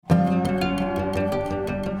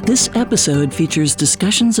This episode features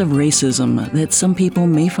discussions of racism that some people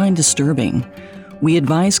may find disturbing. We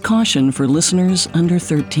advise caution for listeners under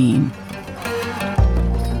 13.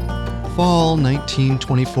 Fall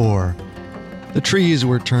 1924. The trees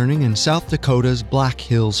were turning in South Dakota's Black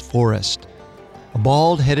Hills Forest. A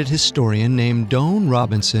bald-headed historian named Doane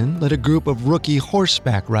Robinson led a group of rookie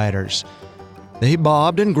horseback riders. They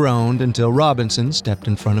bobbed and groaned until Robinson stepped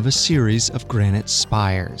in front of a series of granite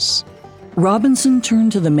spires. Robinson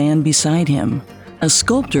turned to the man beside him, a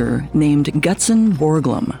sculptor named Gutzon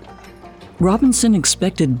Borglum. Robinson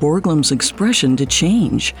expected Borglum's expression to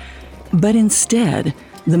change, but instead,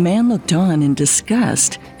 the man looked on in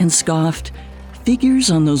disgust and scoffed, "Figures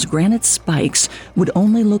on those granite spikes would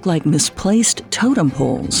only look like misplaced totem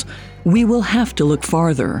poles. We will have to look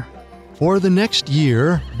farther." For the next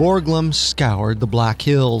year, Borglum scoured the Black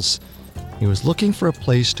Hills. He was looking for a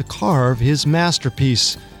place to carve his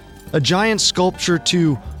masterpiece, a giant sculpture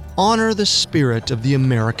to honor the spirit of the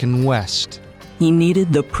American West. He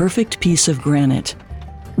needed the perfect piece of granite,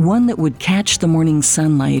 one that would catch the morning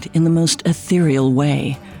sunlight in the most ethereal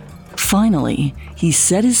way. Finally, he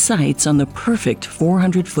set his sights on the perfect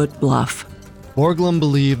 400-foot bluff. Borglum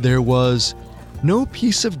believed there was no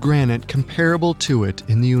piece of granite comparable to it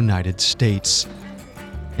in the United States.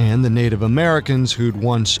 And the Native Americans who'd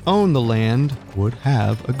once owned the land would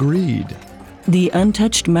have agreed. The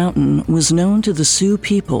untouched mountain was known to the Sioux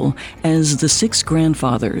people as the Six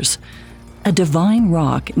Grandfathers, a divine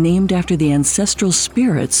rock named after the ancestral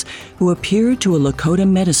spirits who appeared to a Lakota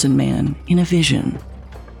medicine man in a vision.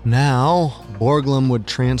 Now, Borglum would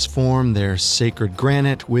transform their sacred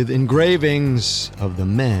granite with engravings of the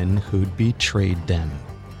men who'd betrayed them.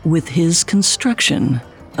 With his construction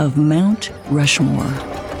of Mount Rushmore.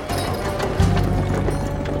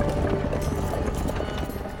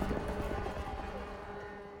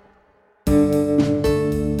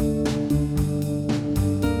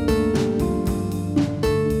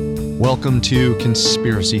 Welcome to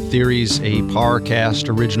Conspiracy Theories, a Parcast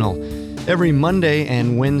original. Every Monday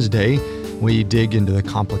and Wednesday, we dig into the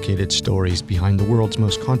complicated stories behind the world's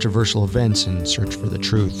most controversial events and search for the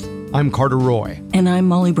truth. I'm Carter Roy. And I'm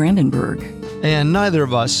Molly Brandenburg. And neither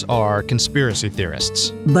of us are conspiracy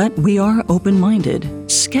theorists. But we are open-minded,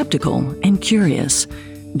 skeptical, and curious.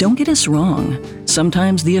 Don't get us wrong.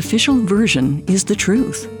 Sometimes the official version is the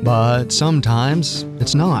truth. But sometimes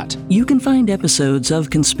it's not. You can find episodes of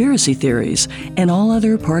Conspiracy Theories and all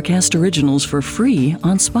other Parcast originals for free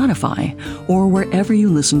on Spotify or wherever you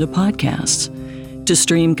listen to podcasts. To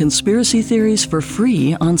stream Conspiracy Theories for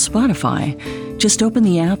free on Spotify, just open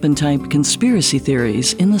the app and type Conspiracy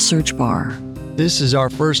Theories in the search bar. This is our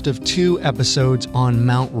first of 2 episodes on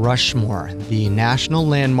Mount Rushmore. The national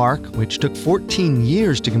landmark, which took 14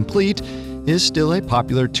 years to complete, is still a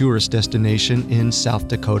popular tourist destination in South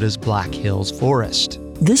Dakota's Black Hills Forest.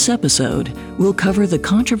 This episode will cover the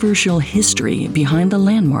controversial history behind the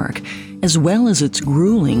landmark, as well as its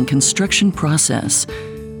grueling construction process.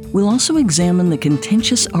 We'll also examine the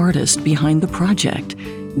contentious artist behind the project,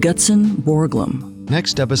 Gutzon Borglum.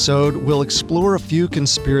 Next episode, we'll explore a few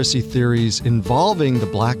conspiracy theories involving the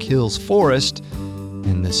Black Hills Forest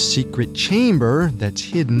and the secret chamber that's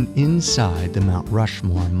hidden inside the Mount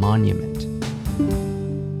Rushmore monument.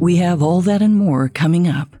 We have all that and more coming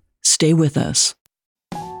up. Stay with us.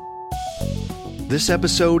 This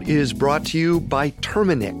episode is brought to you by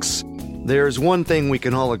Terminix. There's one thing we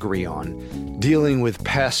can all agree on. Dealing with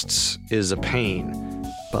pests is a pain.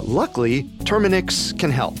 But luckily, Terminix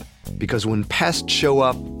can help. Because when pests show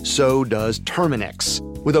up, so does Terminix.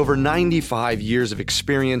 With over 95 years of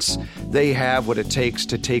experience, they have what it takes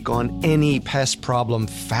to take on any pest problem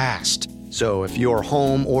fast. So if your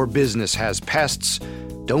home or business has pests,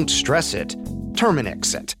 don't stress it.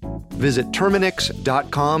 Terminix it. Visit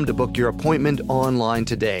Terminix.com to book your appointment online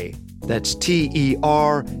today. That's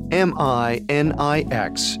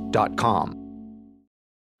TERMINIX.com.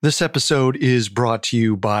 This episode is brought to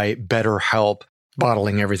you by BetterHelp.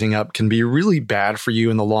 Bottling everything up can be really bad for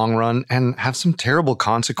you in the long run and have some terrible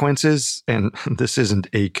consequences. And this isn't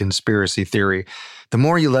a conspiracy theory. The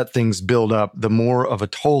more you let things build up, the more of a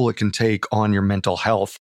toll it can take on your mental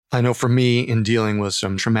health. I know for me, in dealing with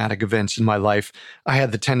some traumatic events in my life, I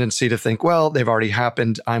had the tendency to think, well, they've already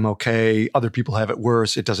happened. I'm okay. Other people have it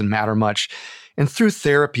worse. It doesn't matter much. And through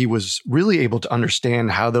therapy was really able to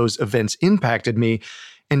understand how those events impacted me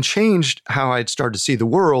and changed how I'd started to see the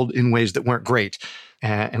world in ways that weren't great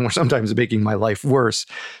and were sometimes making my life worse.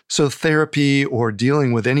 So therapy or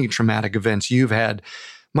dealing with any traumatic events you've had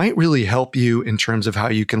might really help you in terms of how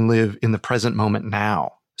you can live in the present moment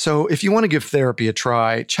now. So if you want to give therapy a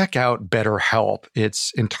try, check out BetterHelp.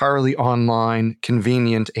 It's entirely online,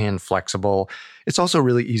 convenient, and flexible. It's also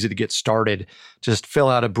really easy to get started. Just fill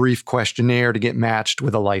out a brief questionnaire to get matched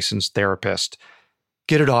with a licensed therapist.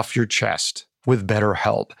 Get it off your chest with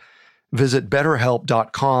BetterHelp. Visit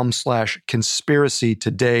betterhelp.com/conspiracy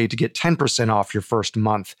today to get 10% off your first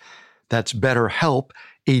month. That's BetterHelp,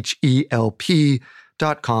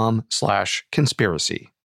 HELP.com/conspiracy.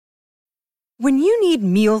 When you need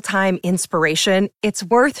mealtime inspiration, it's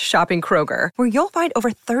worth shopping Kroger, where you'll find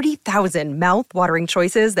over 30,000 mouth-watering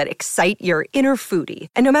choices that excite your inner foodie.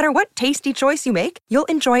 And no matter what tasty choice you make, you'll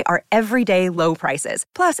enjoy our everyday low prices,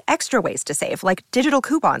 plus extra ways to save, like digital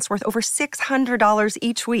coupons worth over $600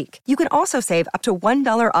 each week. You can also save up to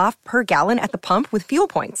 $1 off per gallon at the pump with fuel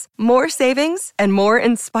points. More savings and more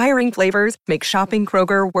inspiring flavors make shopping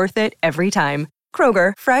Kroger worth it every time.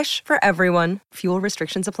 Kroger, fresh for everyone. Fuel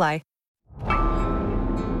restrictions apply.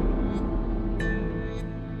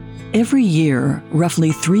 Every year,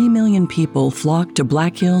 roughly 3 million people flock to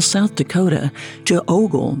Black Hills, South Dakota to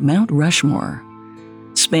ogle Mount Rushmore.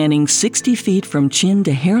 Spanning 60 feet from chin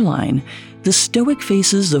to hairline, the stoic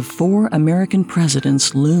faces of 4 American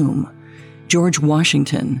presidents loom: George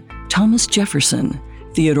Washington, Thomas Jefferson,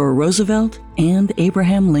 Theodore Roosevelt, and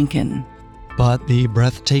Abraham Lincoln. But the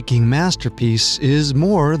breathtaking masterpiece is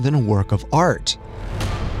more than a work of art.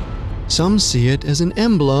 Some see it as an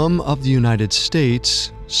emblem of the United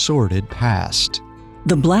States' sordid past.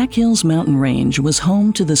 The Black Hills mountain range was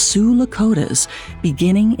home to the Sioux Lakotas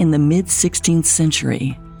beginning in the mid-16th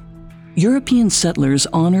century. European settlers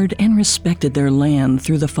honored and respected their land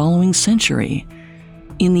through the following century.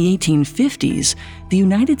 In the 1850s, the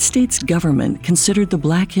United States government considered the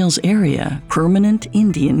Black Hills area permanent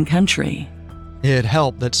Indian country. It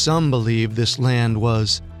helped that some believed this land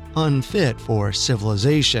was unfit for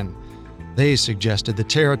civilization. They suggested the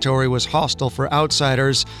territory was hostile for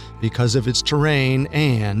outsiders because of its terrain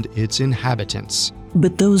and its inhabitants.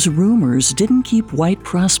 But those rumors didn't keep white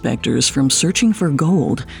prospectors from searching for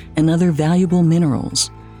gold and other valuable minerals.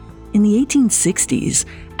 In the 1860s,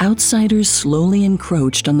 outsiders slowly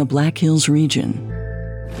encroached on the Black Hills region.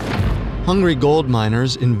 Hungry gold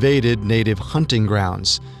miners invaded native hunting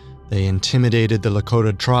grounds. They intimidated the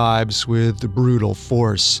Lakota tribes with brutal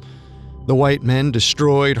force. The white men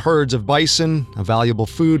destroyed herds of bison, a valuable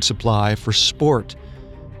food supply for sport.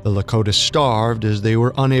 The Lakota starved as they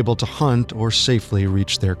were unable to hunt or safely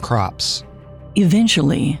reach their crops.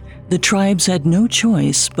 Eventually, the tribes had no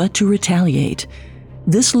choice but to retaliate.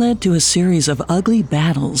 This led to a series of ugly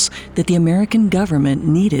battles that the American government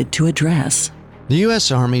needed to address. The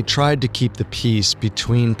U.S. Army tried to keep the peace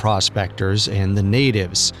between prospectors and the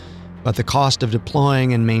natives, but the cost of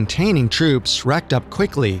deploying and maintaining troops racked up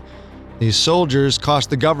quickly. These soldiers cost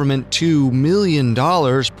the government $2 million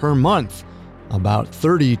per month, about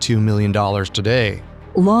 $32 million today.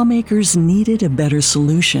 Lawmakers needed a better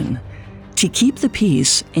solution. To keep the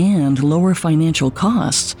peace and lower financial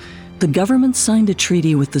costs, the government signed a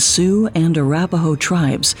treaty with the Sioux and Arapaho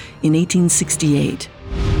tribes in 1868.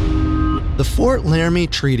 The Fort Laramie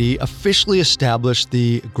Treaty officially established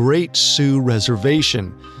the Great Sioux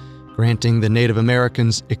Reservation, granting the Native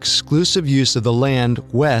Americans exclusive use of the land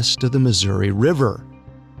west of the Missouri River.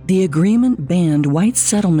 The agreement banned white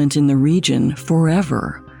settlement in the region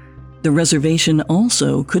forever. The reservation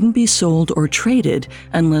also couldn't be sold or traded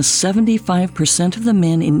unless 75% of the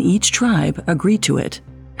men in each tribe agreed to it.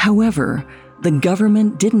 However, the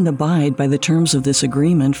government didn't abide by the terms of this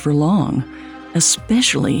agreement for long,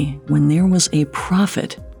 especially when there was a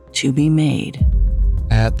profit to be made.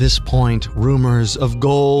 At this point, rumors of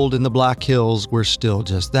gold in the Black Hills were still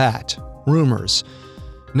just that, rumors.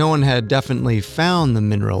 No one had definitely found the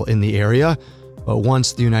mineral in the area, but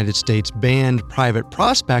once the United States banned private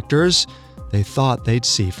prospectors, they thought they'd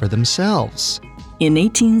see for themselves. In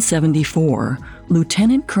 1874,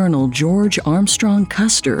 Lieutenant Colonel George Armstrong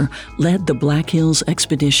Custer led the Black Hills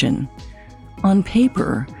expedition. On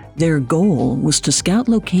paper, their goal was to scout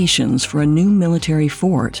locations for a new military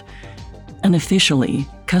fort. Unofficially,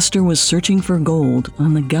 Custer was searching for gold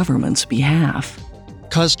on the government's behalf.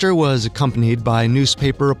 Custer was accompanied by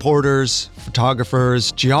newspaper reporters,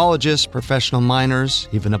 photographers, geologists, professional miners,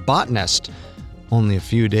 even a botanist. Only a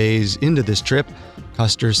few days into this trip,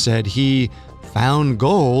 Custer said he found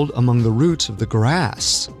gold among the roots of the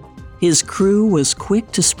grass. His crew was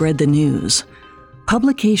quick to spread the news.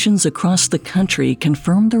 Publications across the country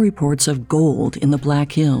confirmed the reports of gold in the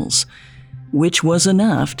Black Hills, which was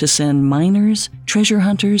enough to send miners, treasure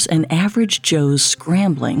hunters, and average Joes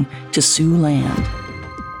scrambling to Sioux land.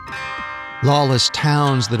 Lawless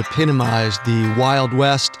towns that epitomized the Wild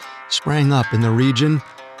West sprang up in the region.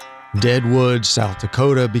 Deadwood, South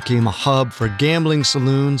Dakota became a hub for gambling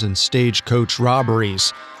saloons and stagecoach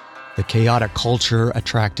robberies. The chaotic culture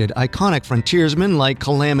attracted iconic frontiersmen like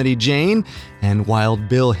Calamity Jane and Wild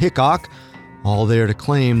Bill Hickok, all there to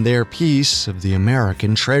claim their piece of the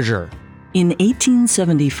American treasure. In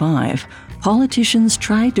 1875, politicians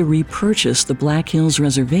tried to repurchase the Black Hills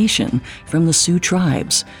Reservation from the Sioux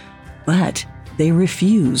tribes, but they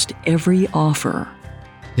refused every offer.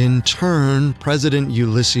 In turn, President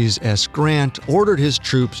Ulysses S. Grant ordered his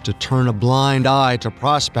troops to turn a blind eye to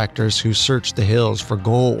prospectors who searched the hills for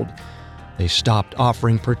gold. They stopped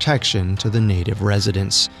offering protection to the native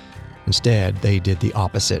residents. Instead, they did the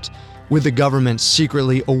opposite, with the government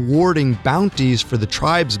secretly awarding bounties for the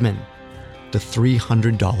tribesmen to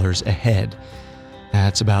 $300 a head.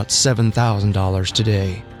 That's about $7,000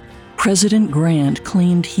 today. President Grant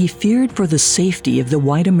claimed he feared for the safety of the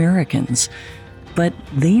white Americans, but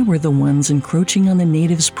they were the ones encroaching on the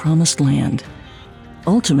natives' promised land.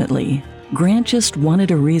 Ultimately, Grant just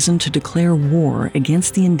wanted a reason to declare war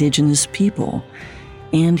against the indigenous people,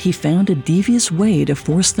 and he found a devious way to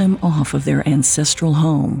force them off of their ancestral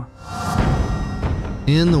home.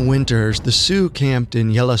 In the winters, the Sioux camped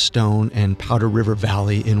in Yellowstone and Powder River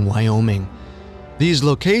Valley in Wyoming. These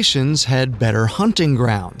locations had better hunting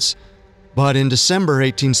grounds. But in December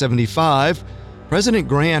 1875, President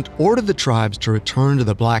Grant ordered the tribes to return to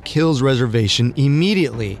the Black Hills Reservation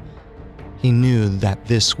immediately. He knew that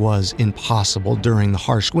this was impossible during the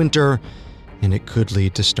harsh winter, and it could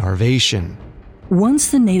lead to starvation.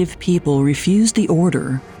 Once the native people refused the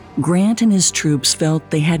order, Grant and his troops felt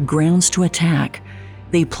they had grounds to attack.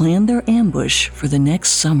 They planned their ambush for the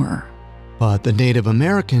next summer. But the Native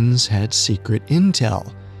Americans had secret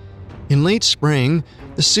intel. In late spring,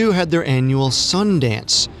 the Sioux had their annual sun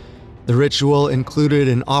dance. The ritual included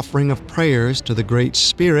an offering of prayers to the Great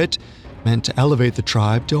Spirit, meant to elevate the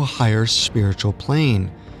tribe to a higher spiritual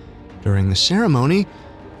plane. During the ceremony,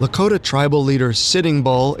 Lakota tribal leader Sitting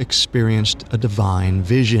Bull experienced a divine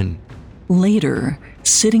vision. Later,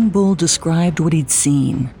 Sitting Bull described what he'd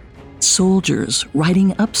seen. Soldiers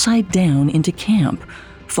riding upside down into camp,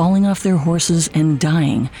 falling off their horses and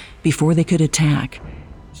dying before they could attack.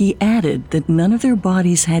 He added that none of their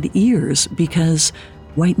bodies had ears because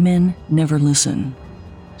white men never listen.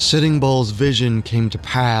 Sitting Bull's vision came to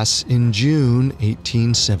pass in June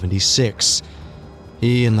 1876.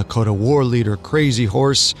 He and Lakota war leader Crazy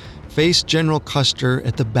Horse faced General Custer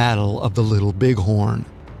at the Battle of the Little Bighorn.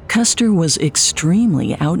 Custer was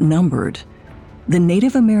extremely outnumbered. The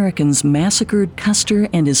Native Americans massacred Custer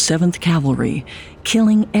and his 7th Cavalry,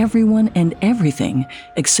 killing everyone and everything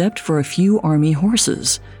except for a few army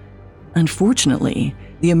horses. Unfortunately,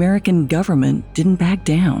 the American government didn't back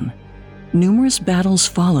down. Numerous battles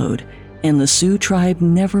followed, and the Sioux tribe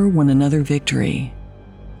never won another victory.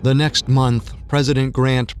 The next month, President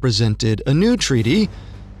Grant presented a new treaty.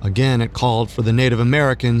 Again, it called for the Native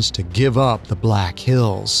Americans to give up the Black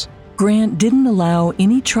Hills. Grant didn't allow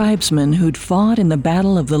any tribesmen who'd fought in the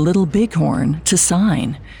Battle of the Little Bighorn to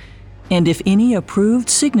sign. And if any approved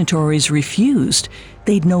signatories refused,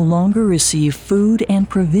 they'd no longer receive food and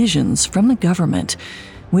provisions from the government,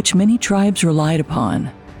 which many tribes relied upon.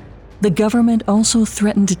 The government also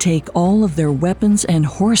threatened to take all of their weapons and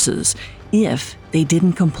horses if they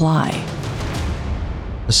didn't comply.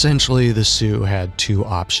 Essentially, the Sioux had two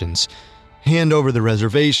options: hand over the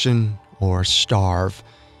reservation or starve.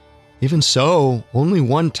 Even so, only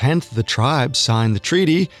 1/10 of the tribe signed the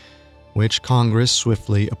treaty, which Congress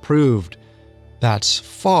swiftly approved. That's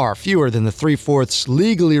far fewer than the 3/4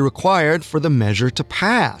 legally required for the measure to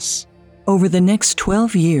pass. Over the next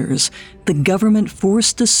 12 years, the government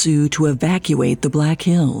forced the Sioux to evacuate the Black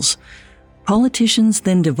Hills. Politicians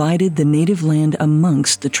then divided the native land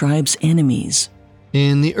amongst the tribe's enemies.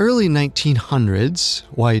 In the early 1900s,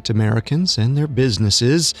 white Americans and their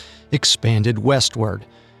businesses expanded westward.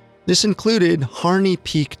 This included Harney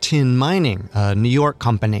Peak Tin Mining, a New York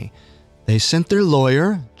company. They sent their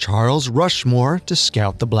lawyer, Charles Rushmore, to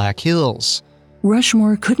scout the Black Hills.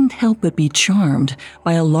 Rushmore couldn't help but be charmed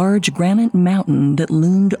by a large granite mountain that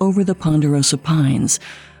loomed over the ponderosa pines,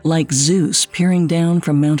 like Zeus peering down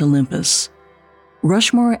from Mount Olympus.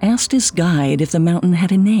 Rushmore asked his guide if the mountain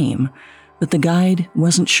had a name, but the guide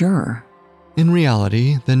wasn't sure. In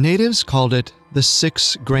reality, the natives called it the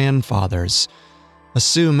Six Grandfathers. A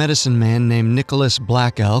Sioux medicine man named Nicholas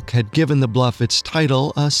Black Elk had given the bluff its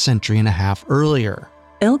title a century and a half earlier.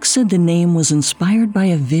 Elk said the name was inspired by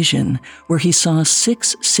a vision where he saw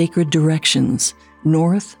 6 sacred directions: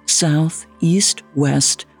 north, south, east,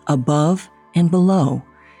 west, above, and below.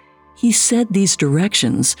 He said these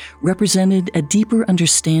directions represented a deeper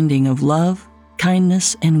understanding of love,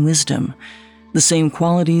 kindness, and wisdom, the same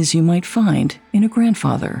qualities you might find in a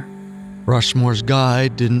grandfather. Rushmore's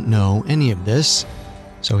guide didn't know any of this,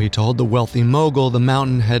 so he told the wealthy mogul the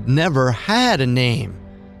mountain had never had a name.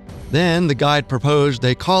 Then the guide proposed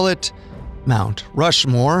they call it Mount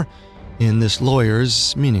Rushmore, in this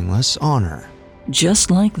lawyer's meaningless honor. Just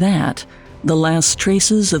like that, the last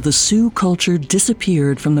traces of the Sioux culture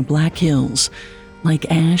disappeared from the Black Hills,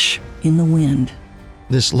 like ash in the wind.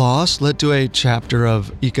 This loss led to a chapter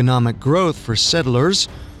of economic growth for settlers.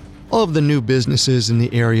 All of the new businesses in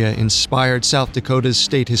the area inspired South Dakota's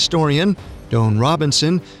state historian, Doane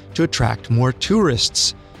Robinson, to attract more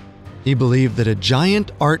tourists. He believed that a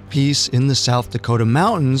giant art piece in the South Dakota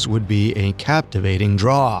mountains would be a captivating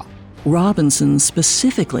draw. Robinson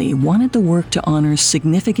specifically wanted the work to honor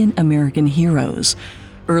significant American heroes,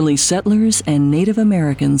 early settlers and Native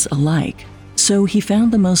Americans alike. So he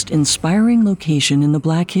found the most inspiring location in the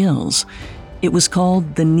Black Hills. It was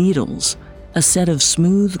called the Needles, a set of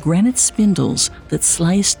smooth granite spindles that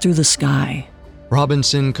sliced through the sky.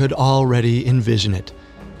 Robinson could already envision it.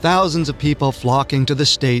 Thousands of people flocking to the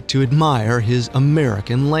state to admire his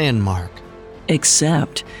American landmark.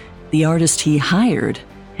 Except the artist he hired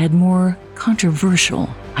had more controversial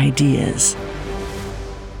ideas.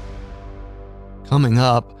 Coming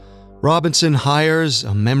up, Robinson hires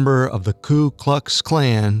a member of the Ku Klux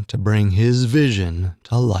Klan to bring his vision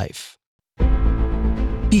to life.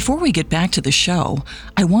 Before we get back to the show,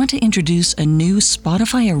 I want to introduce a new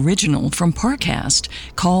Spotify original from Parcast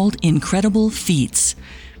called Incredible Feats.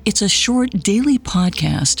 It's a short daily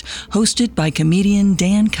podcast hosted by comedian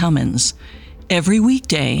Dan Cummins. Every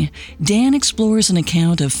weekday, Dan explores an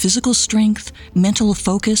account of physical strength, mental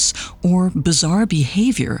focus, or bizarre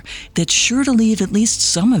behavior that's sure to leave at least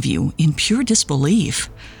some of you in pure disbelief.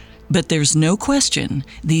 But there's no question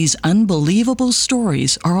these unbelievable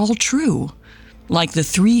stories are all true. Like the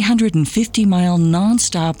 350-mile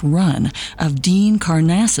nonstop run of Dean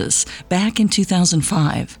Karnazes back in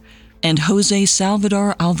 2005, and Jose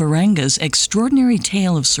Salvador Alvarenga's extraordinary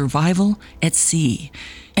tale of survival at sea.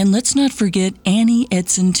 And let's not forget Annie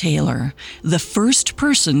Edson Taylor, the first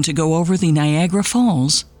person to go over the Niagara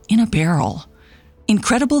Falls in a barrel.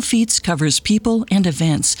 Incredible Feats covers people and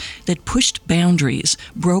events that pushed boundaries,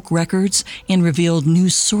 broke records, and revealed new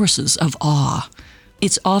sources of awe.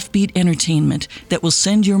 It's offbeat entertainment that will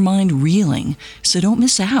send your mind reeling, so don't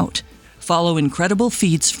miss out. Follow Incredible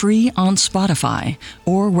Feats free on Spotify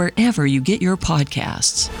or wherever you get your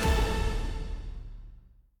podcasts.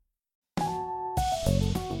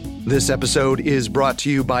 This episode is brought to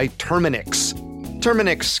you by Terminix.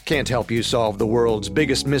 Terminix can't help you solve the world's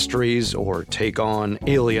biggest mysteries or take on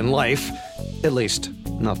alien life, at least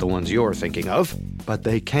not the ones you're thinking of, but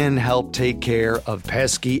they can help take care of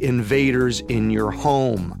pesky invaders in your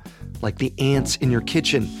home, like the ants in your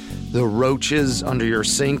kitchen, the roaches under your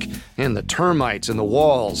sink, and the termites in the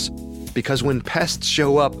walls. Because when pests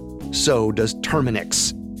show up, so does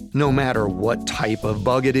Terminix. No matter what type of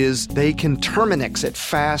bug it is, they can Terminix it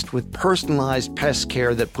fast with personalized pest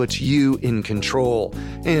care that puts you in control.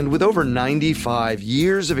 And with over 95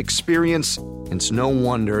 years of experience, it's no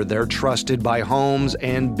wonder they're trusted by homes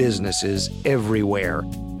and businesses everywhere.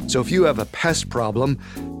 So if you have a pest problem,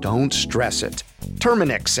 don't stress it.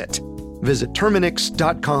 Terminix it. Visit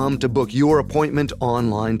Terminix.com to book your appointment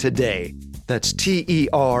online today. That's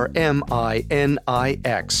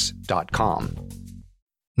TERMINIX.com.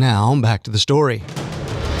 Now, back to the story.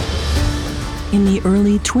 In the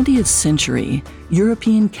early 20th century,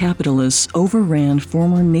 European capitalists overran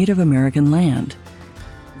former Native American land.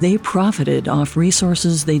 They profited off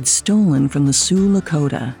resources they'd stolen from the Sioux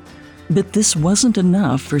Lakota. But this wasn't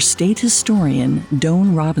enough for state historian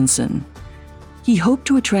Doane Robinson. He hoped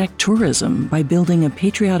to attract tourism by building a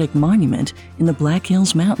patriotic monument in the Black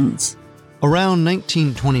Hills Mountains. Around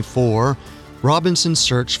 1924, Robinson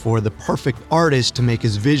searched for the perfect artist to make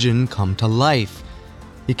his vision come to life.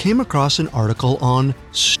 He came across an article on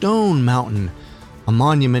Stone Mountain, a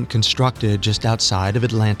monument constructed just outside of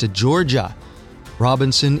Atlanta, Georgia.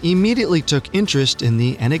 Robinson immediately took interest in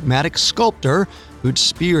the enigmatic sculptor who'd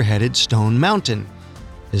spearheaded Stone Mountain.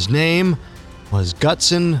 His name was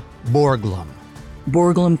Gutzon Borglum.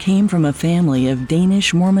 Borglum came from a family of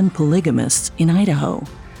Danish Mormon polygamists in Idaho.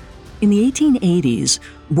 In the 1880s,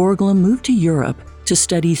 Borglum moved to Europe to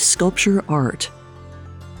study sculpture art.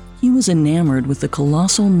 He was enamored with the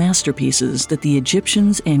colossal masterpieces that the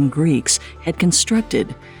Egyptians and Greeks had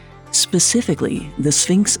constructed, specifically the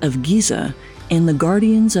Sphinx of Giza and the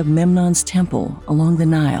Guardians of Memnon's Temple along the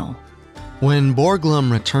Nile. When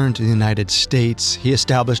Borglum returned to the United States, he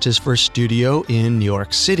established his first studio in New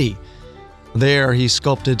York City. There, he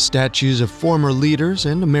sculpted statues of former leaders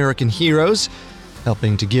and American heroes,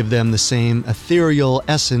 helping to give them the same ethereal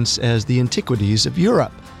essence as the antiquities of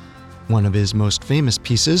Europe. One of his most famous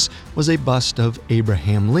pieces was a bust of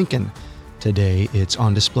Abraham Lincoln. Today, it's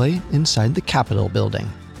on display inside the Capitol building.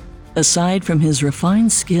 Aside from his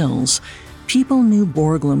refined skills, people knew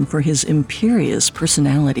Borglum for his imperious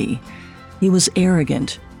personality. He was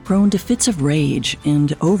arrogant, prone to fits of rage,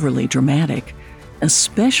 and overly dramatic,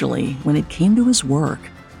 especially when it came to his work.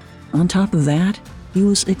 On top of that, he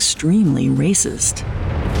was extremely racist.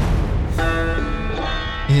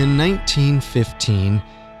 In 1915,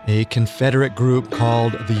 a Confederate group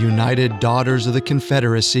called the United Daughters of the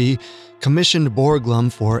Confederacy commissioned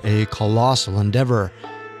Borglum for a colossal endeavor.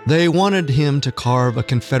 They wanted him to carve a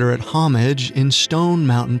Confederate homage in Stone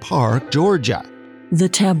Mountain Park, Georgia. The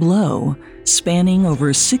tableau, spanning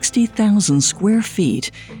over 60,000 square feet,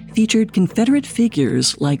 featured Confederate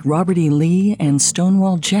figures like Robert E. Lee and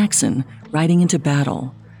Stonewall Jackson riding into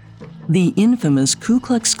battle. The infamous Ku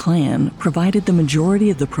Klux Klan provided the majority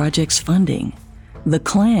of the project's funding. The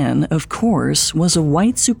Klan, of course, was a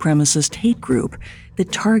white supremacist hate group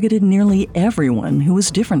that targeted nearly everyone who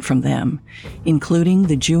was different from them, including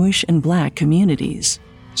the Jewish and Black communities.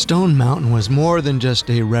 Stone Mountain was more than just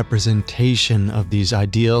a representation of these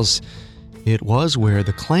ideals. It was where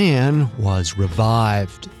the Klan was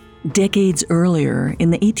revived. Decades earlier,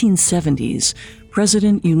 in the 1870s,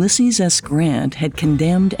 President Ulysses S. Grant had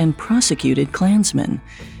condemned and prosecuted Klansmen.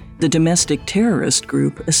 The domestic terrorist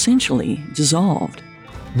group essentially dissolved.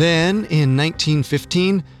 Then, in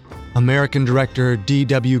 1915, American director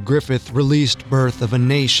D.W. Griffith released Birth of a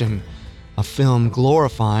Nation, a film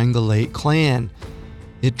glorifying the late Klan.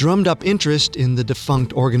 It drummed up interest in the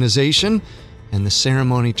defunct organization, and the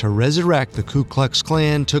ceremony to resurrect the Ku Klux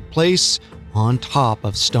Klan took place on top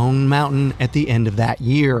of Stone Mountain at the end of that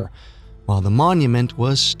year, while the monument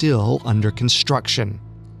was still under construction.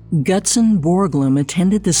 Gutzon Borglum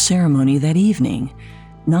attended the ceremony that evening,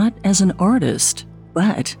 not as an artist,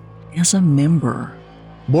 but as a member.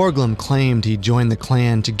 Borglum claimed he joined the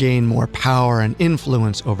Klan to gain more power and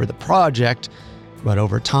influence over the project, but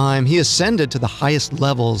over time he ascended to the highest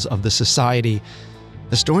levels of the society.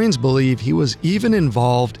 Historians believe he was even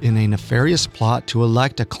involved in a nefarious plot to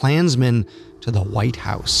elect a Klansman to the White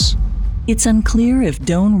House. It's unclear if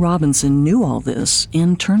Doane Robinson knew all this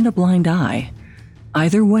and turned a blind eye.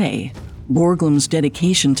 Either way, Borglum's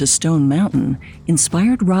dedication to Stone Mountain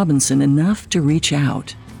inspired Robinson enough to reach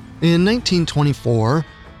out. In 1924,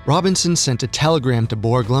 Robinson sent a telegram to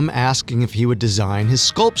Borglum asking if he would design his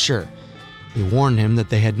sculpture. He warned him that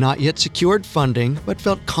they had not yet secured funding, but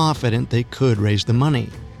felt confident they could raise the money.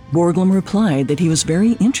 Borglum replied that he was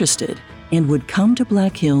very interested and would come to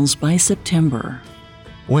Black Hills by September.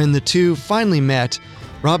 When the two finally met,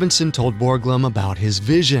 Robinson told Borglum about his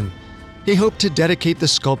vision. He hoped to dedicate the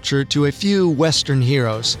sculpture to a few Western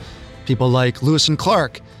heroes, people like Lewis and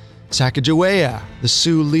Clark, Sacagawea, the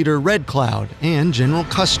Sioux leader Red Cloud, and General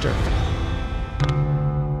Custer.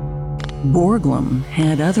 Borglum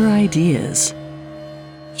had other ideas.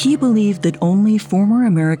 He believed that only former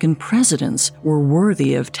American presidents were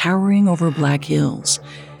worthy of towering over Black Hills.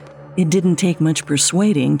 It didn't take much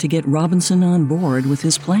persuading to get Robinson on board with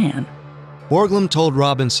his plan. Borglum told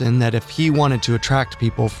Robinson that if he wanted to attract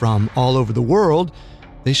people from all over the world,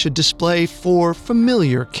 they should display 4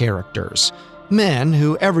 familiar characters, men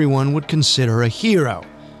who everyone would consider a hero,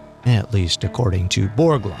 at least according to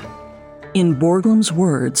Borglum. In Borglum's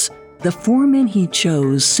words, the 4 men he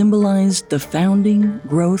chose symbolized the founding,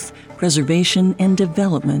 growth, preservation, and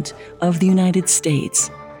development of the United States.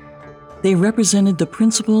 They represented the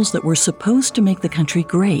principles that were supposed to make the country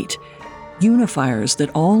great, unifiers that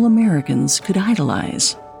all Americans could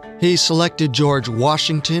idolize. He selected George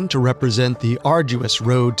Washington to represent the arduous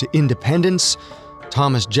road to independence,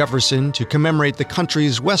 Thomas Jefferson to commemorate the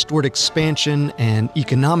country's westward expansion and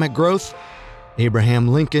economic growth, Abraham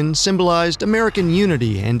Lincoln symbolized American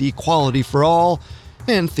unity and equality for all,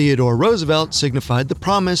 and Theodore Roosevelt signified the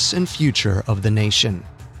promise and future of the nation.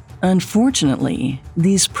 Unfortunately,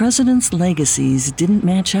 these presidents' legacies didn't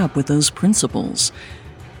match up with those principles.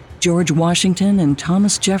 George Washington and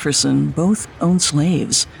Thomas Jefferson both owned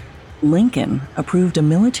slaves. Lincoln approved a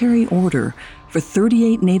military order for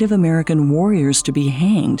 38 Native American warriors to be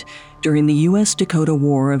hanged during the U.S. Dakota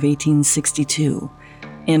War of 1862.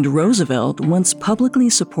 And Roosevelt once publicly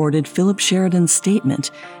supported Philip Sheridan's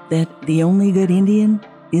statement that the only good Indian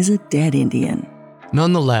is a dead Indian.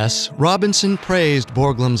 Nonetheless, Robinson praised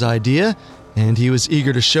Borglum's idea, and he was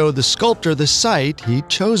eager to show the sculptor the site he'd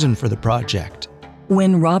chosen for the project.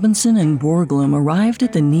 When Robinson and Borglum arrived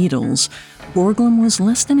at the Needles, Borglum was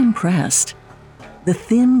less than impressed. the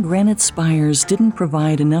thin granite spires didn't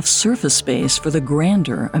provide enough surface space for the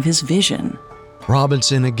grandeur of his vision.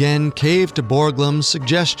 Robinson again caved to Borglum's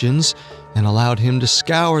suggestions and allowed him to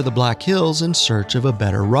scour the Black Hills in search of a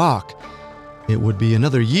better rock. It would be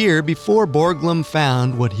another year before Borglum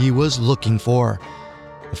found what he was looking for,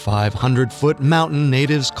 the 500-foot mountain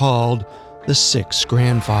natives called the Six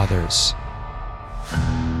Grandfathers.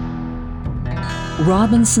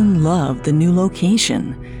 Robinson loved the new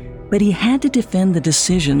location, but he had to defend the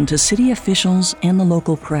decision to city officials and the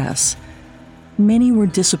local press. Many were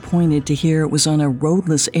disappointed to hear it was on a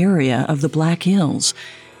roadless area of the Black Hills,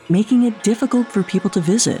 making it difficult for people to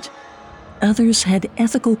visit. Others had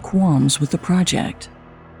ethical qualms with the project.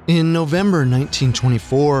 In November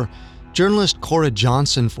 1924, journalist Cora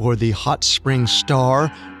Johnson for the Hot Springs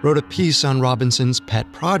Star wrote a piece on Robinson's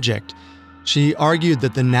pet project. She argued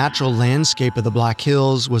that the natural landscape of the Black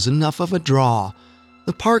Hills was enough of a draw.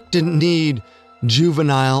 The park didn't need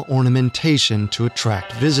juvenile ornamentation to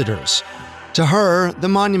attract visitors. To her, the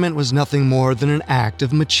monument was nothing more than an act of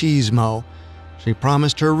machismo. She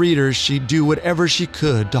promised her readers she'd do whatever she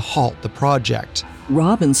could to halt the project.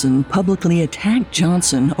 Robinson publicly attacked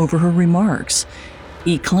Johnson over her remarks.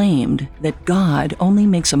 He claimed that God only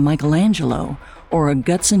makes a Michelangelo or a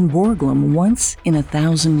Gutzon Borglum once in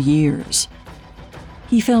 1,000 years.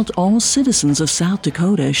 He felt all citizens of South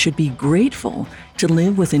Dakota should be grateful to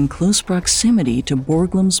live within close proximity to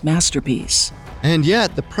Borglum's masterpiece. And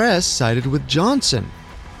yet the press sided with Johnson.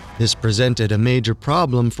 This presented a major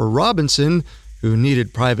problem for Robinson, who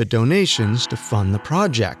needed private donations to fund the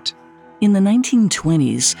project. In the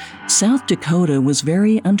 1920s, South Dakota was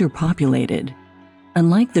very underpopulated.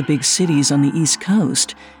 Unlike the big cities on the East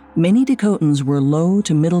Coast, many Dakotans were low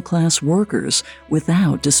to middle-class workers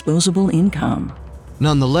without disposable income.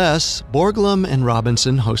 Nonetheless, Borglum and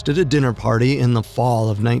Robinson hosted a dinner party in the fall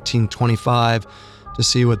of 1925 to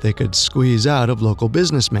see what they could squeeze out of local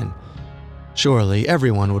businessmen. Surely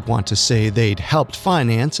everyone would want to say they'd helped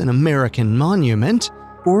finance an American monument.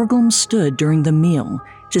 Borglum stood during the meal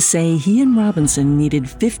to say he and Robinson needed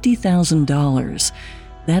 $50,000.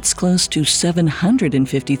 That's close to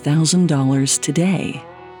 $750,000 today.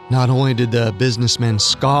 Not only did the businessmen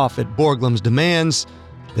scoff at Borglum's demands,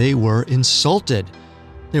 they were insulted.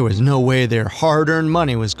 There was no way their hard-earned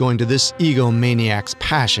money was going to this egomaniac's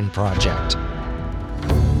passion project.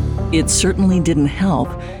 It certainly didn't help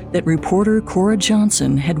that reporter Cora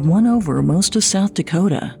Johnson had won over most of South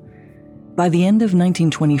Dakota. By the end of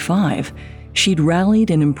 1925, she'd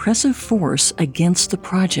rallied an impressive force against the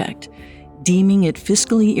project, deeming it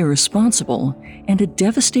fiscally irresponsible and a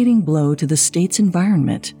devastating blow to the state's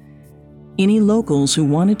environment. Any locals who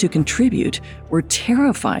wanted to contribute were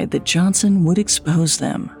terrified that Johnson would expose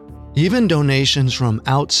them. Even donations from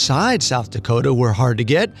outside South Dakota were hard to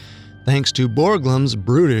get, thanks to Borglum's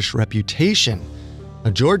brutish reputation. A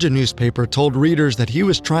Georgia newspaper told readers that he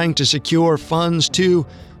was trying to secure funds to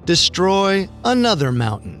destroy another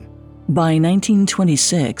mountain. By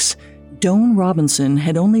 1926, Doane Robinson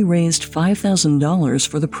had only raised $5,000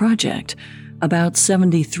 for the project, about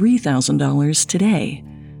 $73,000 today.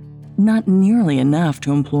 Not nearly enough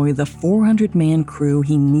to employ the 400-man crew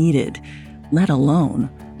he needed, let alone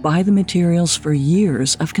buy the materials for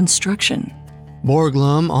years of construction.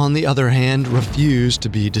 Borglum, on the other hand, refused to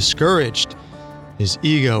be discouraged. His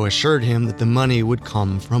ego assured him that the money would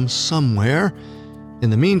come from somewhere. In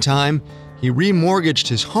the meantime, he remortgaged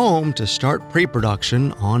his home to start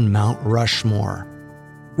pre-production on Mount Rushmore.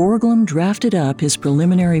 Borglum drafted up his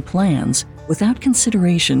preliminary plans without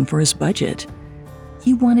consideration for his budget.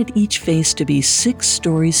 He wanted each face to be 6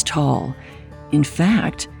 stories tall. In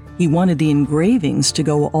fact, he wanted the engravings to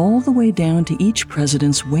go all the way down to each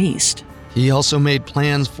president's waist. He also made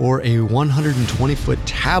plans for a 120-foot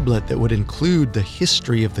tablet that would include the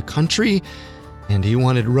history of the country, and he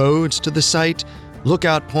wanted roads to the site,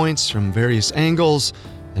 lookout points from various angles,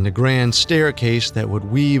 and a grand staircase that would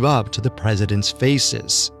weave up to the president's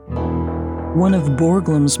faces. One of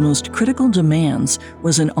Borglum's most critical demands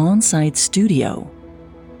was an on-site studio.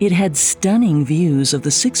 It had stunning views of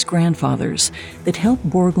the 6 grandfathers that helped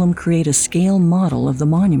Borglum create a scale model of the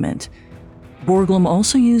monument. Borglum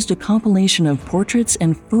also used a compilation of portraits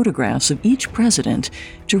and photographs of each president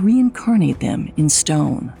to reincarnate them in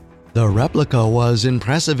stone. The replica was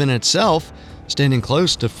impressive in itself, standing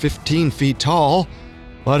close to 15 feet tall,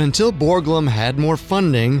 but until Borglum had more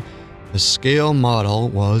funding, the scale model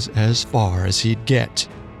was as far as he'd get.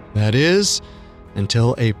 That is,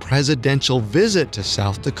 until a presidential visit to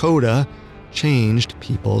South Dakota changed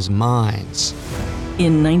people's minds.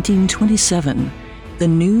 In 1927, the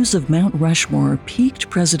news of Mount Rushmore piqued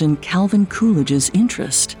President Calvin Coolidge's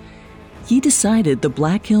interest. he decided the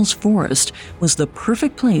Black Hills Forest was the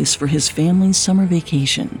perfect place for his family's summer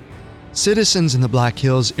vacation. Citizens in the Black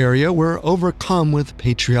Hills area were overcome with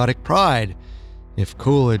patriotic pride. If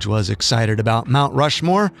Coolidge was excited about Mount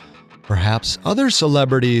Rushmore, perhaps other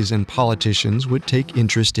celebrities and politicians would take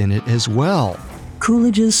interest in it as well.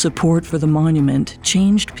 Coolidge's support for the monument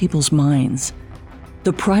changed people's minds.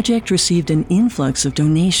 The project received an influx of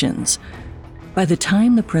donations. By the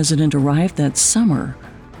time the president arrived that summer,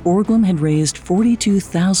 Borglum had raised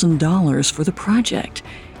 $42,000 for the project,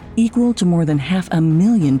 equal to more than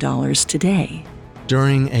 $500,000 today.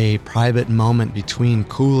 During a private moment between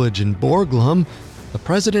Coolidge and Borglum, the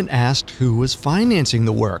president asked who was financing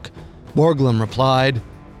the work. Borglum replied,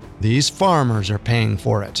 "These farmers are paying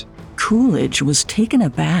for it." Coolidge was taken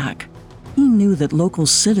aback. He knew that local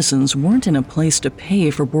citizens weren't in a place to pay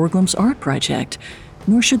for Borglum's art project,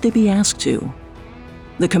 nor should they be asked to.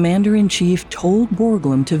 The commander-in-chief told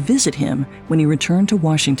Borglum to visit him when he returned to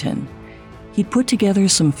Washington. He'd put together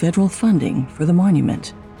some federal funding for the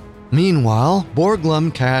monument. Meanwhile,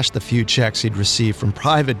 Borglum cashed the few checks he'd received from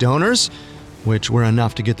private donors, which were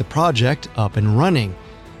enough to get the project up and running.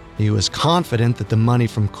 He was confident that the money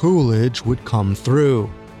from Coolidge would come through.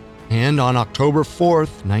 And on October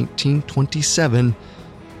 4th, 1927,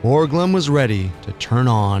 Borglum was ready to turn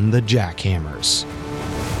on the jackhammers.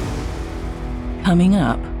 Coming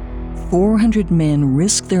up, 400 men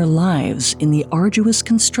risked their lives in the arduous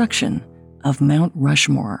construction of Mount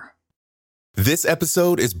Rushmore. This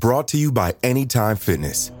episode is brought to you by Anytime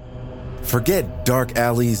Fitness. Forget dark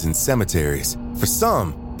alleys and cemeteries. For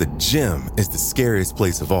some, the gym is the scariest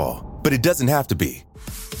place of all, but it doesn't have to be.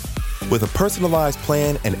 With a personalized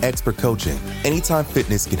plan and expert coaching, Anytime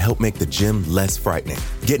Fitness can help make the gym less frightening.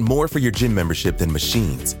 Get more for your gym membership than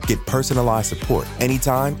machines. Get personalized support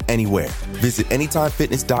anytime, anywhere. Visit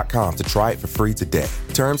AnytimeFitness.com to try it for free today.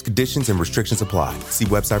 Terms, conditions, and restrictions apply. See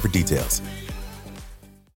website for details.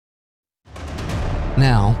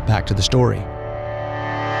 Now, back to the story.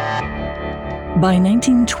 By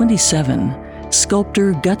 1927,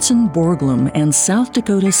 sculptor Gutzon Borglum and South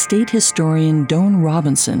Dakota state historian Doane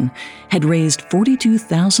Robinson had raised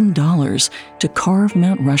 $42,000 to carve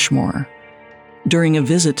Mount Rushmore. During a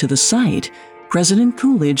visit to the site, President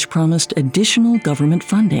Coolidge promised additional government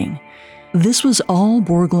funding. This was all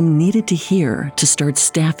Borglum needed to hear to start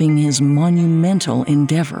staffing his monumental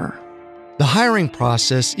endeavor. The hiring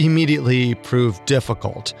process immediately proved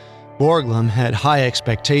difficult. Borglum had high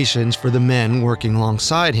expectations for the men working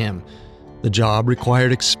alongside him. The job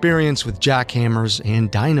required experience with jackhammers and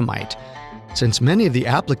dynamite. Since many of the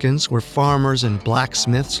applicants were farmers and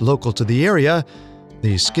blacksmiths local to the area,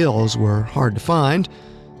 these skills were hard to find.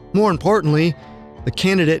 More importantly, the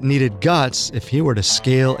candidate needed guts if he were to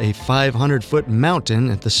scale a 500-foot mountain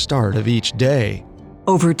at the start of each day.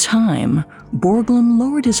 Over time, Borglum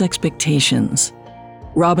lowered his expectations.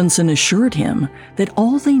 Robinson assured him that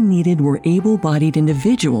all they needed were able-bodied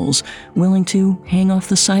individuals willing to hang off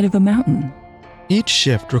the side of a mountain. Each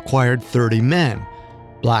shift required 30 men.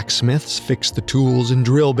 Blacksmiths fixed the tools and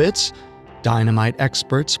drill bits. Dynamite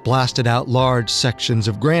experts blasted out large sections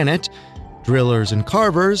of granite. Drillers and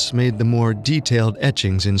carvers made the more detailed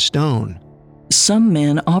etchings in stone. Some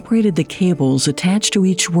men operated the cables attached to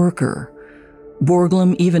each worker.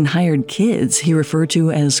 Borglum even hired kids he referred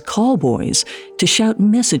to as call boys to shout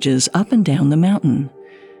messages up and down the mountain.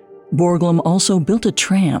 Borglum also built a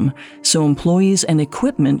tram so employees and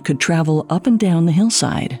equipment could travel up and down the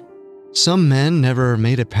hillside. Some men never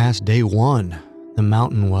made it past day one. The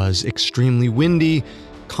mountain was extremely windy,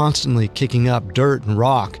 constantly kicking up dirt and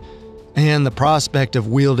rock, and the prospect of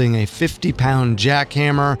wielding a 50-pound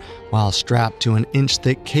jackhammer while strapped to an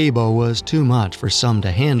inch-thick cable was too much for some to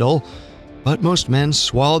handle. But most men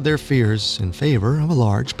swallowed their fears in favor of a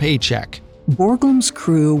large paycheck. Borglum's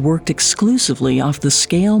crew worked exclusively off the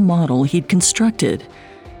scale model he'd constructed.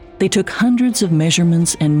 They took hundreds of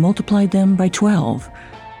measurements and multiplied them by 12.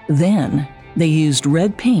 Then, they used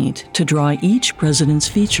red paint to draw each president's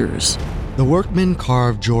features. The workmen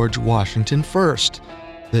carved George Washington first.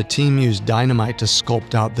 The team used dynamite to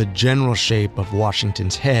sculpt out the general shape of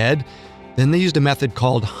Washington's head. Then they used a method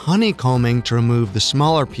called honeycombing to remove the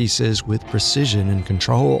smaller pieces with precision and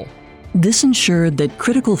control. This ensured that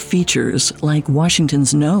critical features, like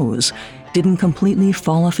Washington's nose, didn't completely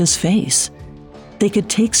fall off his face. They could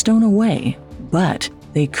take stone away, but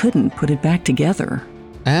they couldn't put it back together.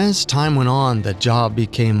 As time went on, the job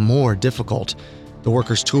became more difficult. The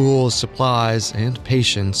workers' tools, supplies, and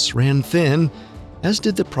patience ran thin, as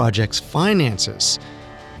did the project's finances.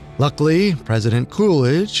 Luckily, President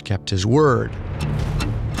Coolidge kept his word.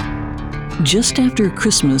 Just after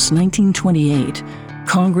Christmas 1928,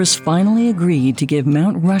 Congress finally agreed to give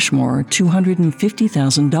Mount Rushmore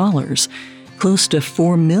 $250,000, close to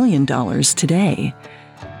 $4 million today.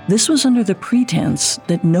 This was under the pretense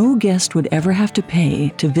that no guest would ever have to pay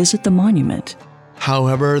to visit the monument.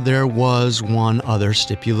 However, there was one other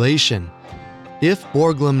stipulation. If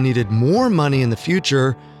Borglum needed more money in the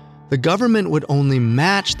future, the government would only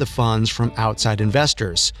match the funds from outside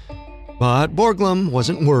investors. But Borglum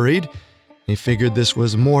wasn't worried. He figured this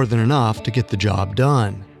was more than enough to get the job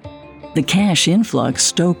done. The cash influx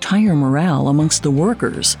stoked higher morale amongst the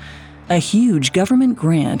workers. A huge government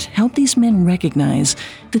grant helped these men recognize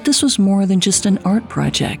that this was more than just an art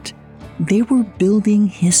project. They were building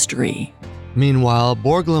history. Meanwhile,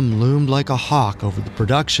 Borglum loomed like a hawk over the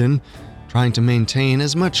production, trying to maintain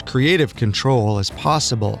as much creative control as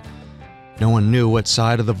possible. No one knew what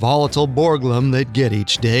side of the volatile Borglum they'd get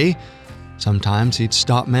each day. Sometimes he'd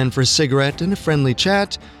stop men for a cigarette and a friendly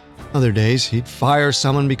chat. Other days, he'd fire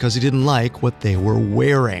someone because he didn't like what they were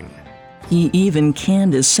wearing. He even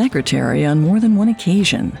canned his secretary on more than one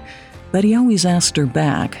occasion, but he always asked her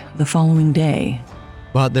back the following day.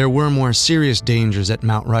 But there were more serious dangers at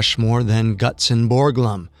Mount Rushmore than Gutzon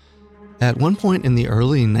Borglum. At one point in the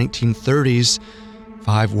early 1930s,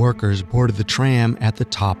 5 workers boarded the tram at the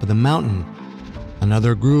top of the mountain.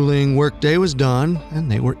 Another grueling workday was done,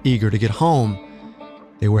 and they were eager to get home.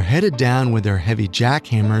 They were headed down with their heavy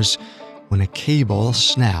jackhammers when a cable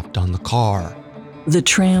snapped on the car. The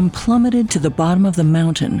tram plummeted to the bottom of the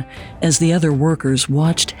mountain as the other workers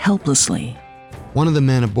watched helplessly. One of the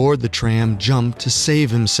men aboard the tram jumped to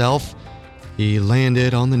save himself. He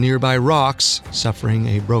landed on the nearby rocks, suffering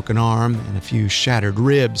a broken arm and a few shattered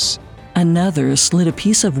ribs. Another slid a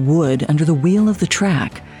piece of wood under the wheel of the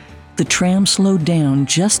track. The tram slowed down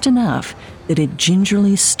just enough that it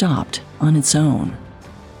gingerly stopped on its own.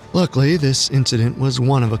 Luckily, this incident was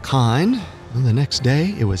one of a kind. The next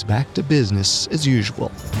day, it was back to business as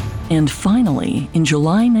usual. And finally, in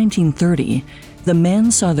July 1930, the men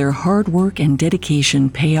saw their hard work and dedication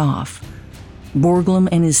pay off. Borglum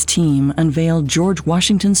and his team unveiled George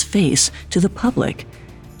Washington's face to the public.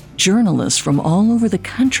 Journalists from all over the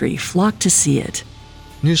country flocked to see it.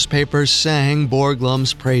 Newspapers sang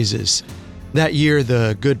Borglum's praises. That year,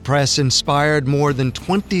 the good press inspired more than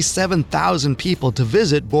 27,000 people to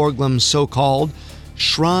visit Borglum's so-called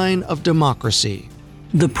Shrine of Democracy.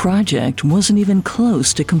 The project wasn't even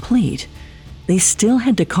close to complete. They still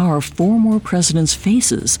had to carve 4 more presidents'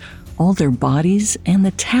 faces, all their bodies, and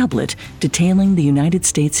the tablet detailing the United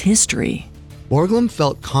States history. Borglum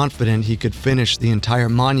felt confident he could finish the entire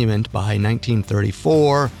monument by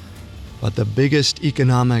 1934, but the biggest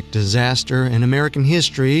economic disaster in American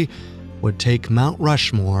history would take Mount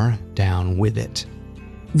Rushmore down with it.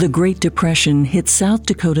 The Great Depression hit South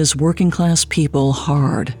Dakota's working-class people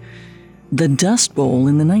hard. The Dust Bowl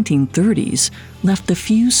in the 1930s left the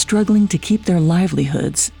few struggling to keep their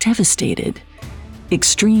livelihoods devastated.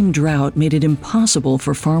 Extreme drought made it impossible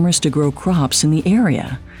for farmers to grow crops in the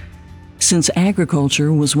area. Since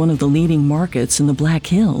agriculture was one of the leading markets in the Black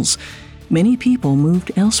Hills, many people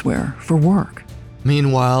moved elsewhere for work.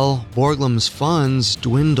 Meanwhile, Borglum's funds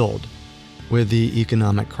dwindled. With the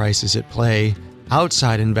economic crisis at play,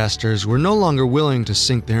 outside investors were no longer willing to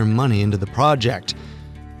sink their money into the project.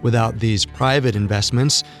 Without these private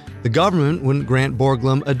investments, the government wouldn't grant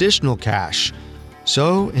Borglum additional cash.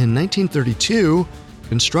 So, in 1932,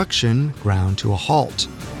 construction ground to a halt.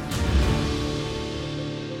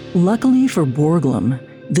 Luckily for Borglum,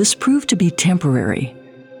 this proved to be temporary.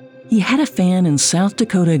 He had a fan in South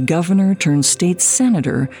Dakota Governor turned State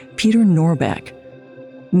Senator Peter Norbeck.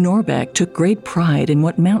 Norbeck took great pride in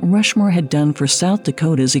what Mount Rushmore had done for South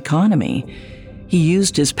Dakota's economy. He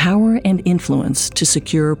used his power and influence to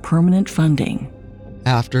secure permanent funding.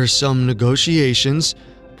 After some negotiations,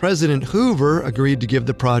 President Hoover agreed to give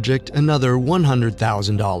the project another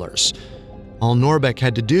 $100,000. All Norbeck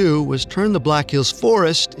had to do was turn the Black Hills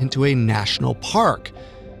Forest into a national park.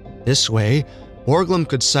 This way, Borglum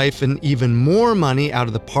could siphon even more money out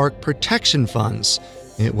of the park protection funds.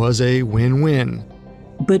 It was a win-win.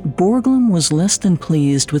 But Borglum was less than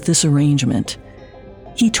pleased with this arrangement.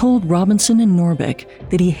 He told Robinson and Norbeck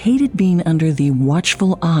that he hated being under the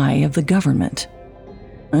watchful eye of the government.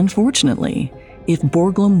 Unfortunately, if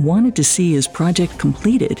Borglum wanted to see his project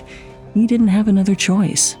completed, he didn't have another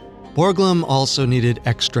choice. Borglum also needed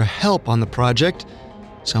extra help on the project,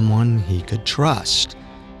 someone he could trust.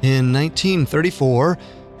 In 1934,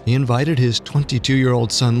 he invited his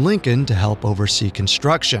 22-year-old son Lincoln to help oversee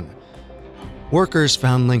construction. Workers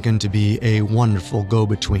found Lincoln to be a wonderful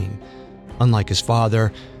go-between. Unlike his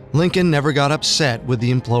father, Lincoln never got upset with the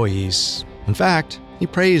employees. In fact, he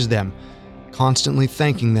praised them. constantly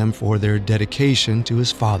thanking them for their dedication to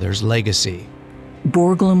his father's legacy.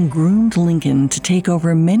 Borglum groomed Lincoln to take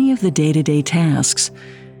over many of the day-to-day tasks.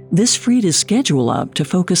 This freed his schedule up to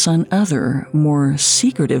focus on other, more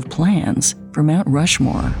secretive plans for Mount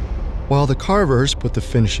Rushmore. While the carvers put the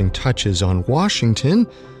finishing touches on Washington,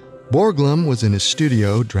 Borglum was in his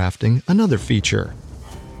studio drafting another feature,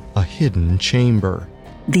 a hidden chamber.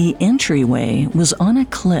 The entryway was on a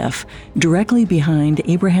cliff directly behind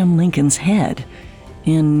Abraham Lincoln's head,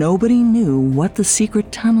 and nobody knew what the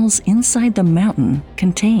secret tunnels inside the mountain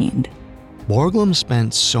contained. Borglum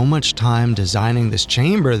spent so much time designing this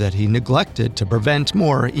chamber that he neglected to prevent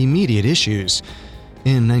more immediate issues.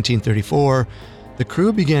 In 1934, the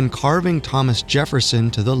crew began carving Thomas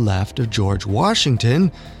Jefferson to the left of George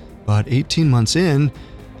Washington, but 18 months in,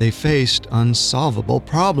 they faced unsolvable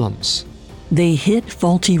problems. They hit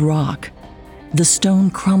faulty rock. The stone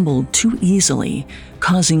crumbled too easily,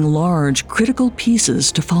 causing large, critical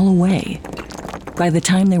pieces to fall away. By the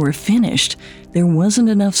time they were finished, there wasn't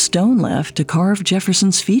enough stone left to carve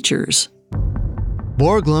Jefferson's features.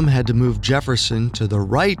 Borglum had to move Jefferson to the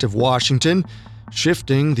right of Washington,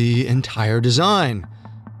 shifting the entire design.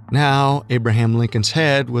 Now, Abraham Lincoln's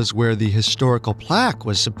head was where the historical plaque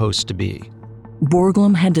was supposed to be.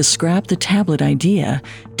 Borglum had to scrap the tablet idea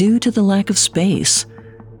due to the lack of space,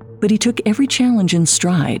 but he took every challenge in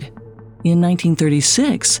stride. In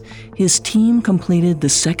 1936, his team completed the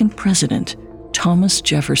second president, Thomas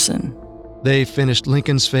Jefferson. They finished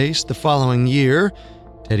Lincoln's face the following year.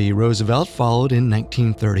 Teddy Roosevelt followed in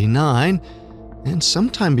 1939, and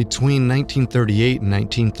sometime between 1938 and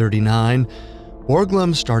 1939,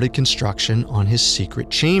 Borglum started construction on his secret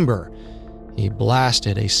chamber. He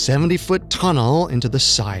blasted a 70-foot tunnel into the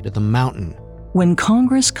side of the mountain. When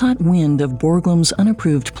Congress caught wind of Borglum's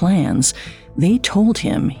unapproved plans, they told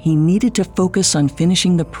him he needed to focus on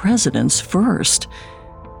finishing the president's first.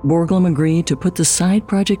 Borglum agreed to put the side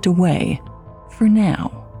project away, for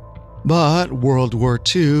now. But World War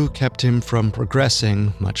II kept him from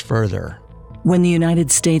progressing much further. When the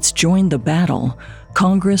United States joined the battle,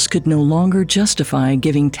 Congress could no longer justify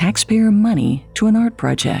giving taxpayer money to an art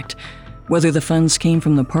project, whether the funds came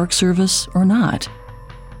from the Park Service or not.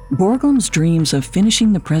 Borglum's dreams of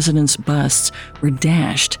finishing the president's busts were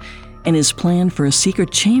dashed, and his plan for a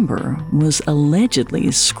secret chamber was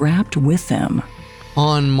allegedly scrapped with them.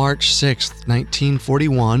 On March 6,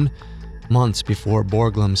 1941, months before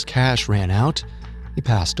Borglum's cash ran out, he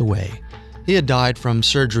passed away. He had died from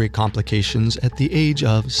surgery complications at the age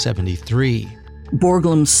of 73.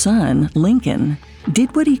 Borglum's son, Lincoln,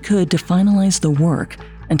 did what he could to finalize the work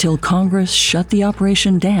until Congress shut the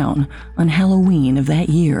operation down on Halloween of that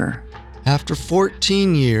year. After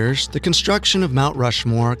 14 years, the construction of Mount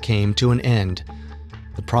Rushmore came to an end.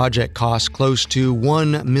 The project cost close to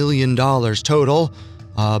 $1 million total,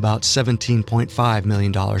 about $17.5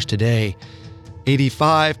 million today.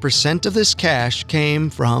 85% of this cash came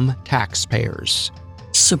from taxpayers.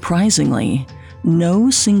 Surprisingly, no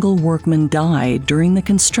single workman died during the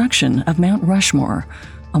construction of Mount Rushmore,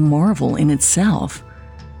 a marvel in itself.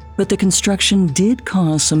 But the construction did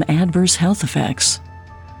cause some adverse health effects.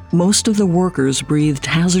 Most of the workers breathed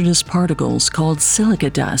hazardous particles called silica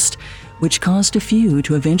dust, which caused a few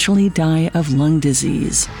to eventually die of lung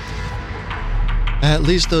disease. At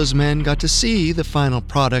least those men got to see the final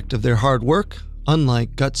product of their hard work,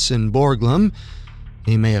 unlike Gutzon Borglum.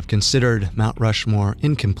 He may have considered Mount Rushmore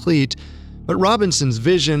incomplete, but Robinson's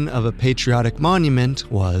vision of a patriotic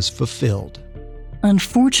monument was fulfilled.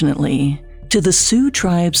 Unfortunately, to the Sioux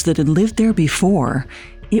tribes that had lived there before,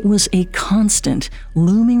 it was a constant,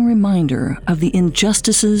 looming reminder of the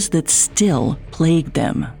injustices that still plagued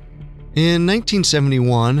them. In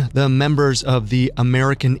 1971, the members of the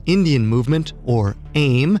American Indian Movement, or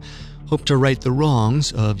AIM, hoped to right the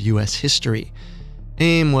wrongs of U.S. history.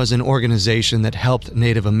 AIM was an organization that helped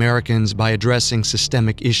Native Americans by addressing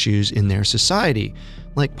systemic issues in their society,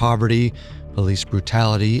 like poverty, police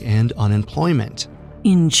brutality, and unemployment.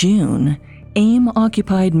 In June, AIM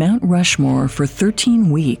occupied Mount Rushmore for 13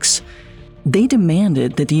 weeks. They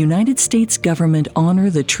demanded that the United States government honor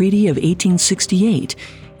the Treaty of 1868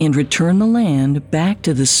 and return the land back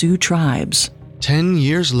to the Sioux tribes. 10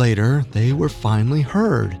 years later, they were finally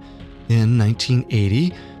heard. In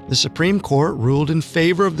 1980, the Supreme Court ruled in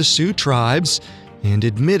favor of the Sioux tribes and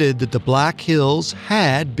admitted that the Black Hills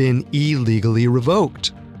had been illegally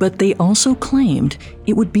revoked. But they also claimed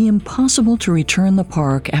it would be impossible to return the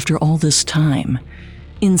park after all this time.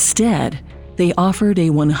 Instead, they offered a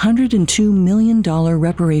 $102 million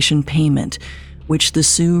reparation payment, which the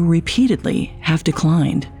Sioux repeatedly have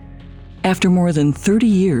declined. After more than 30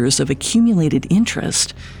 years of accumulated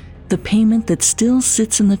interest, the payment that still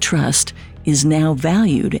sits in the trust is now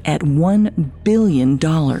valued at $1 billion.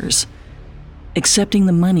 Accepting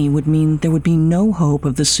the money would mean there would be no hope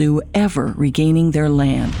of the Sioux ever regaining their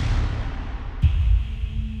land.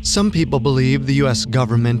 Some people believe the U.S.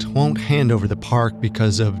 government won't hand over the park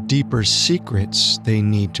because of deeper secrets they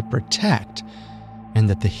need to protect, and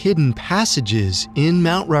that the hidden passages in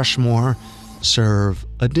Mount Rushmore serve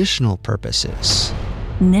additional purposes.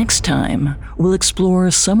 Next time, we'll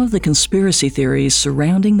explore some of the conspiracy theories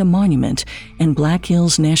surrounding the monument and Black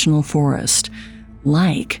Hills National Forest,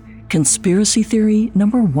 like conspiracy theory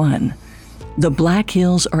number 1. The Black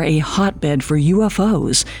Hills are a hotbed for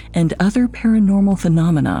UFOs and other paranormal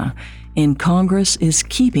phenomena, and Congress is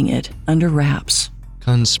keeping it under wraps.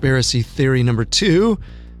 Conspiracy theory number 2.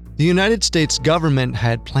 The United States government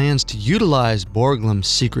had plans to utilize Borglum's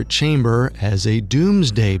secret chamber as a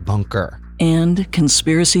doomsday bunker. And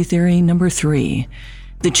conspiracy theory number 3.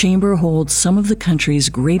 The chamber holds some of the country's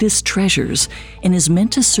greatest treasures and is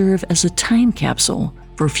meant to serve as a time capsule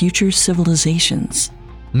for future civilizations.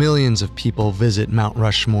 Millions of people visit Mount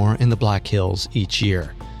Rushmore in the Black Hills each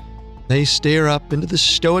year. They stare up into the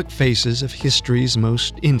stoic faces of history's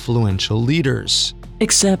most influential leaders.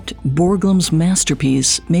 Except Borglum's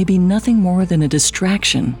masterpiece may be nothing more than a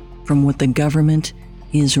distraction from what the government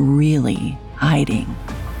is really hiding.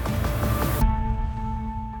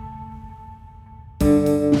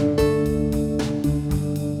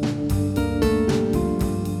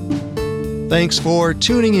 Thanks for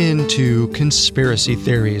tuning in to Conspiracy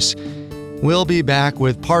Theories. We'll be back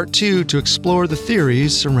with part 2 to explore the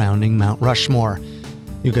theories surrounding Mount Rushmore.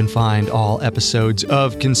 You can find all episodes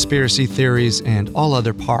of Conspiracy Theories and all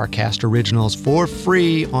other Parcast originals for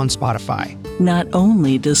free on Spotify. Not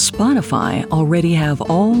only does Spotify already have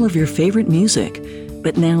all of your favorite music,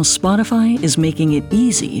 but now Spotify is making it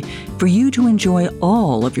easy for you to enjoy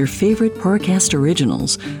all of your favorite Parcast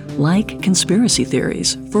originals, like Conspiracy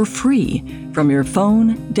Theories, for free from your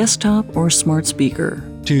phone, desktop, or smart speaker.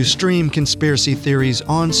 To stream Conspiracy Theories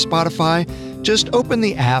on Spotify, just open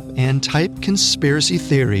the app and type Conspiracy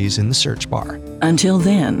Theories in the search bar. Until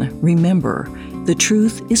then, remember, the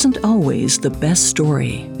truth isn't always the best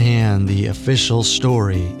story. And the official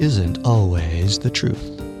story isn't always the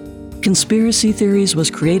truth. Conspiracy Theories was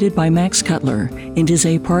created by Max Cutler and is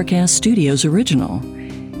a Parcast Studios original.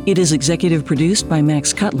 It is executive produced by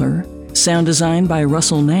Max Cutler, sound designed by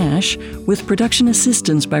Russell Nash, with production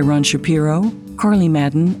assistance by Ron Shapiro, Carly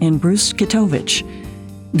Madden, and Bruce Kitovich.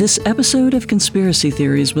 This episode of Conspiracy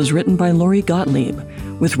Theories was written by Lori Gottlieb,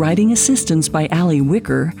 with writing assistance by Allie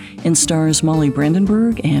Wicker, and stars Molly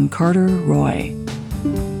Brandenburg and Carter Roy.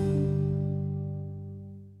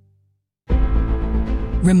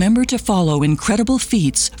 Remember to follow Incredible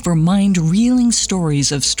Feats for mind-reeling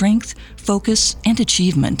stories of strength, focus, and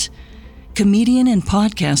achievement. Comedian and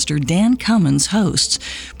podcaster Dan Cummins hosts,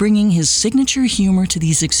 bringing his signature humor to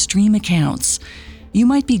these extreme accounts. You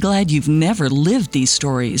might be glad you've never lived these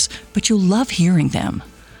stories, but you'll love hearing them.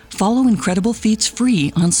 Follow Incredible Feats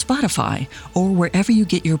free on Spotify or wherever you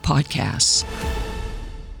get your podcasts.